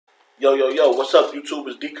Yo, yo, yo, what's up, YouTube?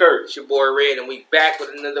 It's D. Kurt. It's your boy Red, and we back with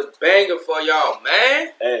another banger for y'all, man.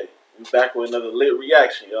 Hey, we back with another lit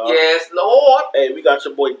reaction, y'all. Yes, Lord. Hey, we got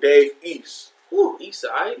your boy Dave East. Woo, East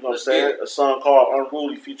side. You know what I'm saying? A song called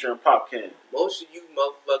Unruly featuring Popcaan. Most of you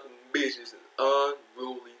motherfucking bitches is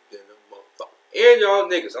unruly than a motherfucker. And y'all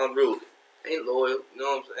niggas unruly. Ain't loyal, you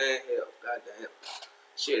know what I'm saying? Hell, goddamn.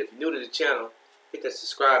 Shit, if you're new to the channel, hit that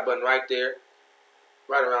subscribe button right there.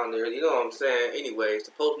 Right around there, you know what I'm saying? Anyways,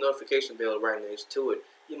 the post notification bell right next to it.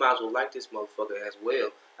 You might as well like this motherfucker as well.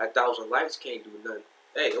 1,000 likes can't do nothing.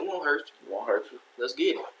 Hey, it won't hurt you. It won't hurt you. Let's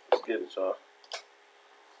get it. Let's get it, y'all.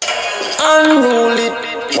 Unruly.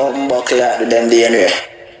 Buckle out to them DNA.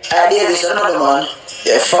 I did this another man.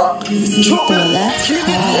 Yeah, fuck.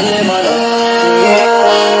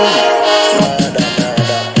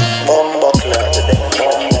 Buckle out to them.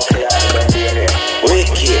 Buckle out to them DNA.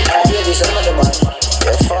 Wicked. I did this another man.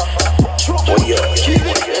 Yeah, fuck. Oh, yo.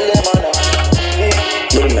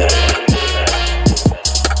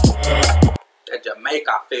 That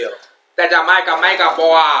Jamaica feel. That Jamaica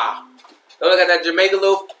boy. Look at that Jamaica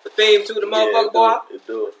little theme to the motherfucker, boy. It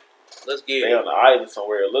do. Let's get They it. on the island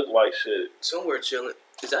somewhere. It look like shit. Somewhere chilling.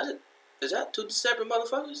 Is that two separate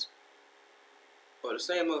motherfuckers? Or the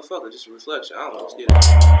same motherfucker, just a reflection. I don't know. Let's get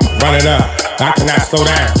it. Run it up, I cannot slow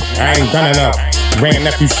down. I ain't done enough. Ran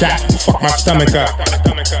a few shots, fuck my stomach up.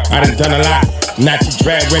 I done done a lot. Not you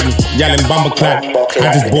drag with me, yelling bumble clap.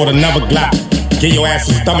 I just bought another Glock. Get your ass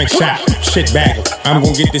a stomach shot. Shit bagger, I'm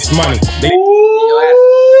gonna get this money. Get your ass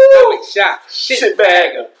a stomach shot. Shit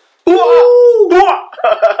bagger.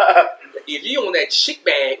 If you on that shit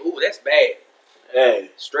bag, ooh, that's bad.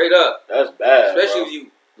 Hey, Straight up. that's bad. Especially if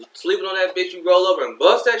you sleeping on that bitch, you roll over and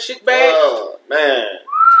bust that shit bag. Oh, man.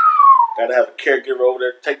 Gotta have a caregiver over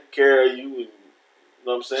there taking care of you. And, you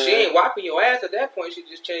know what I'm saying? She ain't wiping your ass at that point. She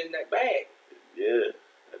just changing that bag. Yeah,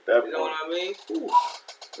 at that point. You know what I mean? Ooh.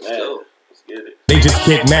 Let's Man, go. let's get it. They just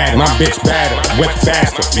get mad, my bitch badder. Whip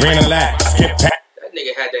faster, ran a lap, skip past. That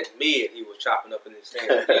nigga had that mid he was chopping up in his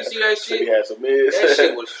hand. You see that So shit? he had some mids. That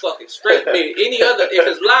shit was fucking straight mid. Any other, if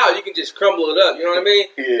it's loud, you can just crumble it up. You know what I mean?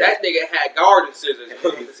 Yeah. That nigga had garden scissors.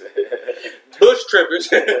 Bush trippers.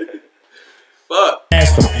 Fuck.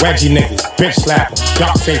 Ask them, Reggie niggas, bitch slapper,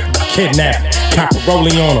 dark safer, kidnapper,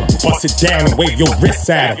 copperoli on them, bust it down and wave your wrist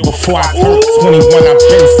at them. Before I turn 21, I've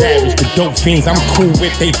been savage. The dope fiends I'm cool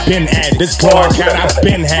with, they been at it. This car I got, I've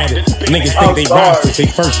been had it. Niggas think they monsters, they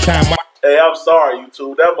first time. Hey, I'm sorry,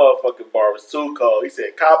 YouTube. That motherfucking bar was too cold. He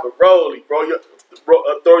said, "Copper rolly, bro.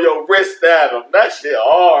 Throw your wrist at him." That shit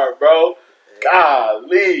hard, bro.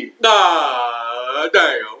 Golly. Nah,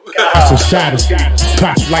 damn. Some shadows,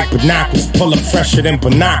 spot you like binoculars, pull up fresher than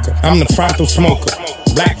Banaca. I'm the Fronto smoker,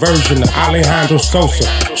 black version of Alejandro Sosa.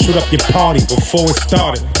 Shoot up your party before it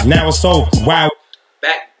started. Now it's over. Wow.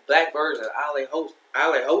 Black version of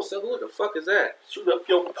Alejosa? Who the fuck is that? Shoot up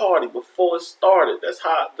your party before it started. That's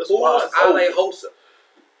hot. That's why it's over. Alejosa?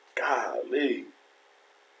 Golly.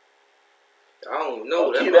 I don't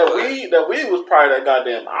know. That weed was probably that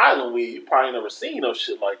goddamn island weed. You probably never seen no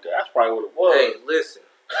shit like that. That's probably what it was. Hey, listen.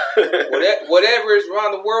 Whatever is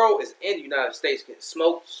around the world is in the United States getting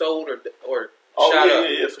smoked, sold, or shot up.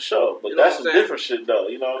 Yeah, for sure. But You know that's what some I'm saying? different shit, though.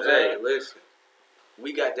 You know what I'm Hey, saying? listen.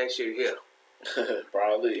 We got that shit here.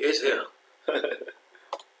 Probably. It's here.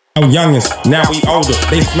 Oh, youngins, now we older.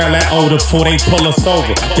 They smell that odor before they pull us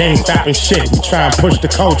over. Game stopping shit, we try and push the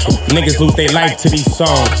culture. Niggas lose their life to these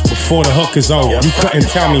songs before the hook is over. You couldn't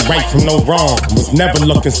tell me right from no wrong. Was never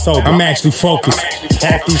looking sober. I'm actually focused.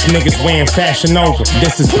 Half these niggas wearing Fashion Nova.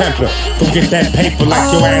 This is Pepper. Go get that paper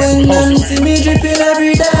like your ass supposed to. See me dripping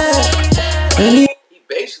every day. He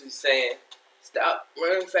basically saying, stop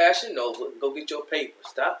wearing Fashion Nova and go get your paper.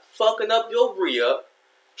 Stop fucking up your re-up,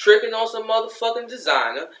 tricking on some motherfucking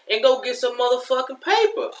designer, and go get some motherfucking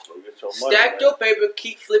paper. Go get your money, Stack man. your paper,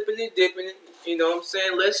 keep flipping and dipping it. You know what I'm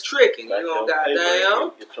saying? Let's tricking. You know, Stack your goddamn.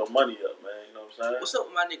 paper, get your money up, man. You know what I'm saying? What's up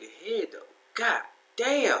with my nigga head though? God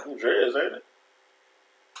damn. Them dreads, ain't it?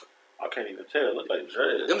 I can't even tell. It look like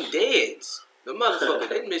dreads. Them deads. The motherfucker,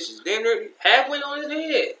 that bitch damn near halfway on his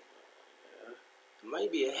head. It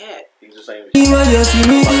might be a hat. He just ain't. You see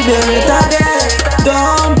me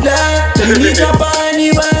don't play. Tell me jump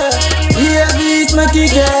anywhere. Here this my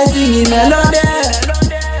kick singing melody.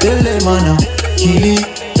 Tell them man, kill it,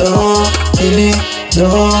 don't kill it,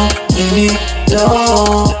 don't kill it,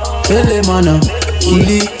 don't. Tell them man, kill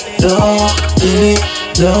it, don't kill it,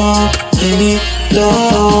 don't kill it,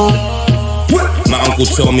 don't. My uncle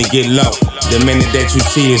told me get low. The minute that you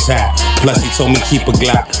see is hot. Plus he told me keep a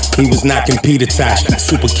Glock. He was knocking Peter Tosh,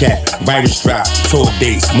 Super Cat, virus drop, tour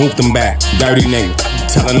dates, moved them back. Dirty nigga,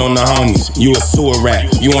 Telling on the homies, you a sewer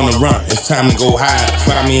rat. You on the run, it's time to go hide.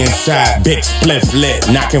 Find me inside, big spliff lit.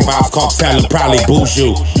 Knocking vibes, cartel, probably boost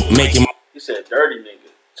you. Making. He said, dirty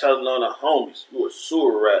nigga. Telling on the homies, you a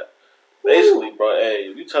sewer rat. Basically, bro,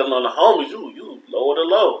 hey, if you telling on the homies, you lower the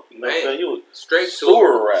low. You know what I'm saying? You straight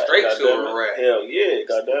sewer rat. Straight sewer rat. Hell yeah,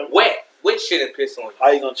 goddamn. Wet shit and piss on you.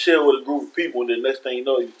 How you gonna chill with a group of people and then next thing you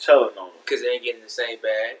know, you telling on them? Because they ain't getting the same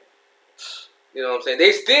bag. You know what I'm saying?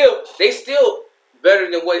 They still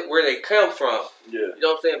better than where they come from. Yeah. You know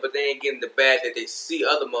what I'm saying? But they ain't getting the bag that they see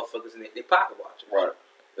other motherfuckers in they pocket watching. Right.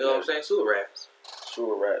 You know what I'm saying? Sewer rats.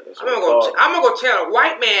 Sewer rat. That's I'm gonna go tell a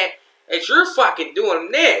white man that you're fucking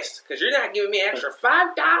doing this because you're not giving me extra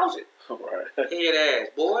 $5,000. Right. Head ass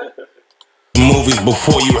boy. Movies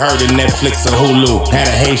before you heard of Netflix or Hulu. Had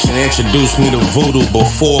a Haitian introduce me to voodoo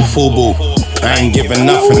before FUBU. I ain't giving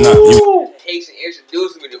nothing up. Haitian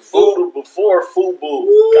introduced me to voodoo before FUBU.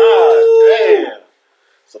 God damn.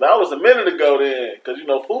 So that was a minute ago then, because you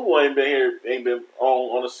know FUBU ain't been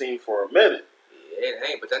on the scene for a minute. Yeah, it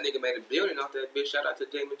ain't. But that nigga made $1 billion off that bitch. Shout out to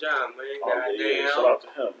Damon John, man. Oh, yeah. Goddamn. Shout out to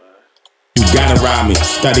him, man. You gotta ride me,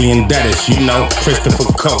 studying debtors, you know,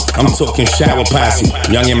 Christopher Coke. I'm talking shower posse,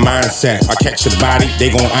 young in mindset. I catch your body, they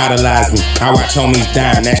gon' idolize me. I watch homies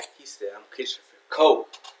dying. He said, I'm Christopher Coke.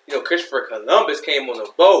 You know, Christopher Columbus came on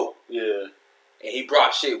a boat. Yeah. And he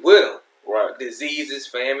brought shit with him. Right. Diseases,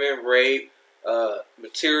 famine, rape,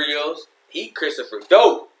 materials. He Christopher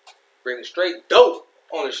Dope. Bringing straight dope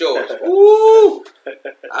on the shores. Ooh!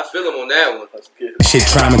 I feel him on that one. That's good. Shit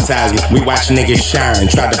traumatized me. We watch niggas shine.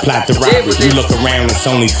 Tried to plot the robbery. You look around, it's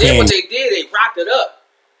only Then fans. what they did, they rocked it up.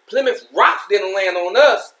 Plymouth Rock didn't land on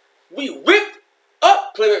us. We whipped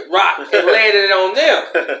up Plymouth Rock and landed it on them.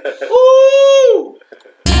 Ooh!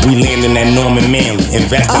 We landing at Norman Manley,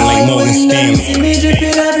 investing like Morgan Stanley. See me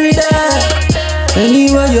dripping every day.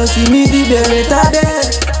 Anywhere you see me, the beretta there.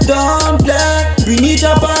 Don't play, bring it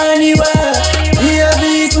up anywhere. Hear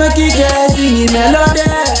this, make it get singing melody.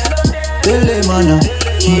 Tell them, man,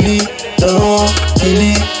 kill it, don't, kill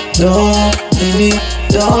it, don't, kill it,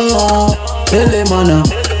 don't. Tell them, man,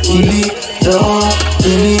 kill it, don't,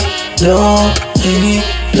 kill it, don't, kill it,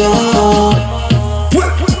 don't.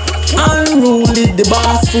 Unruly, the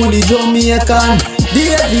boss fully Jamaican.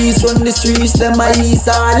 Davies run the streets, them by East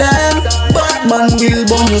Harlem. Batman will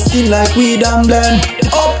burn your skin like weed and blend.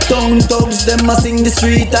 Uptown thugs, them a sing the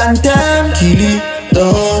street anthem. Kill it,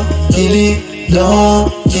 don't, kill it, don't,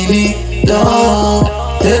 kill it, don't.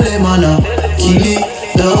 Tell them, man, kill it,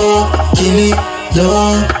 don't, kill it,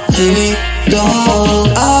 don't, kill it,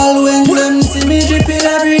 don't. All when them see me dripping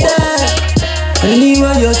every day.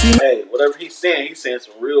 Anywhere you see me. Hey, whatever he's saying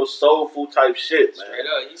some real soulful type shit, man. Straight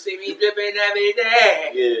up, you see me dripping every day.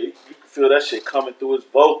 Yeah, you can feel that shit coming through his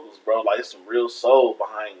vocals, bro. Like it's some real soul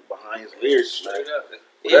behind his lyrics, man. Straight up.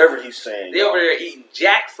 Whatever he's saying. They over there eating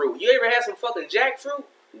jackfruit. You ever had some fucking jackfruit?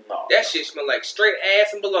 No. That shit smell like straight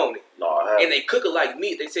ass and bologna. No, I haven't. And they cook it like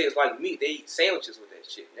meat. They say it's like meat. They eat sandwiches with that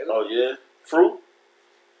shit, nigga. Oh, yeah? Fruit?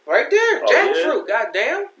 Right there. Oh, jackfruit,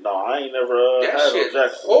 goddamn. No, I ain't never that had shit no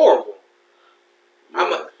jackfruit. horrible.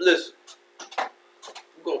 Yeah. Listen.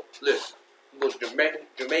 Go to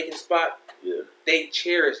Jamaican spot. Yeah. They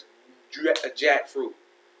cherish a jackfruit.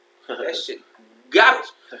 That shit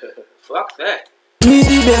garbage. Fuck that. Me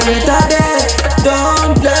the beretta there,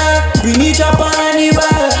 don't play, bring it up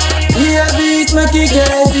anywhere. Hear this, make it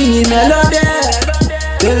get singing melody.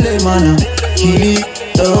 Tell them, man, kill it,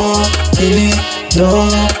 don't, kill it,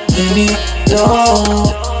 don't, kill it,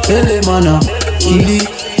 don't. Tell them, man, kill it,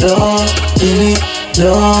 don't, kill it,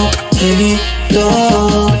 don't, kill it,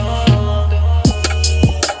 don't.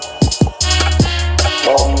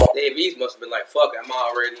 Dave East must have been like, fuck, I'm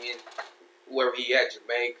already in wherever he at,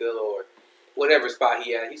 Jamaica or whatever spot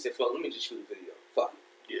he at. He said, fuck, let me just shoot a video. Fuck.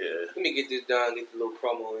 Yeah. Let me get this done, get the little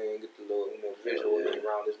promo in, get the little, visual in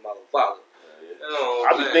around this motherfucker.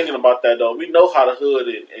 I've been thinking about that though. We know how the hood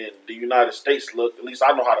in the United States look. At least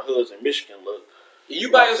I know how the hoods in Michigan look.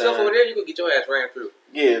 You by yourself over there, you gonna get your ass ran through.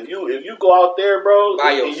 Yeah, if you go out there, bro,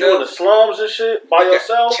 by and yourself, you in the slums and shit, by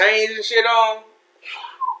yourself, chains and shit on,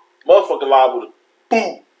 motherfucker liable to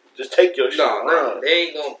boom. Just take your shit and run. They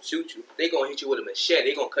ain't gonna shoot you. They gonna hit you with a machete.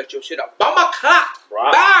 They gonna cut your shit up. Popcaan.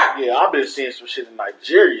 Right. Yeah, I've been seeing some shit in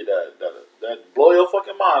Nigeria that blow your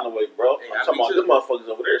fucking mind away, bro. Hey, I'm talking about them motherfuckers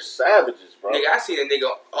over there, savages, bro. Nigga, I seen a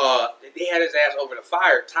nigga. They had his ass over the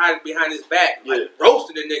fire, tied behind his back, yeah. like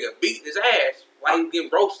roasting the nigga, beating his ass while he was getting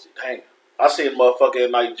roasted. Dang. I seen a motherfucker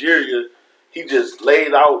in Nigeria. He just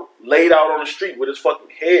laid out on the street with his fucking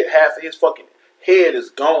head, half of his fucking head is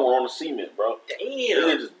gone on the cement, bro. Damn.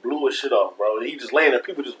 He just blew his shit off, bro. And he just laying there.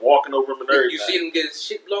 People just walking over him and everything. You see him get his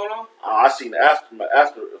shit blown off? I seen the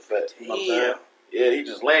after effect. You know what I'm Damn. saying? Yeah, he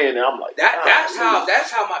just laying there. I'm like, That's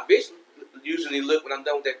how my bitch usually look when I'm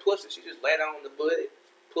done with that pussy. She just lay down on the butt,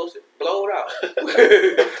 pussy, blow it out.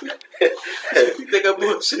 You think I'm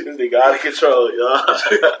bullshit? This nigga out of control, y'all.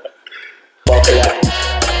 Popcaan.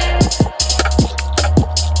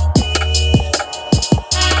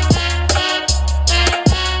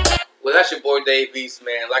 Well, that's your boy Dave Beast,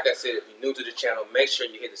 man. Like I said, if you're new to the channel, make sure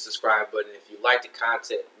you hit the subscribe button. If you like the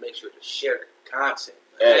content, make sure to share the content,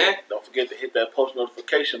 man. Hey, don't forget to hit that post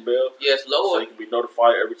notification bell. Yes, So Lord. you can be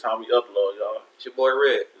notified every time we upload, y'all. It's your boy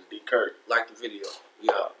Red. It's D. Kurt. Like the video. We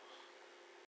out.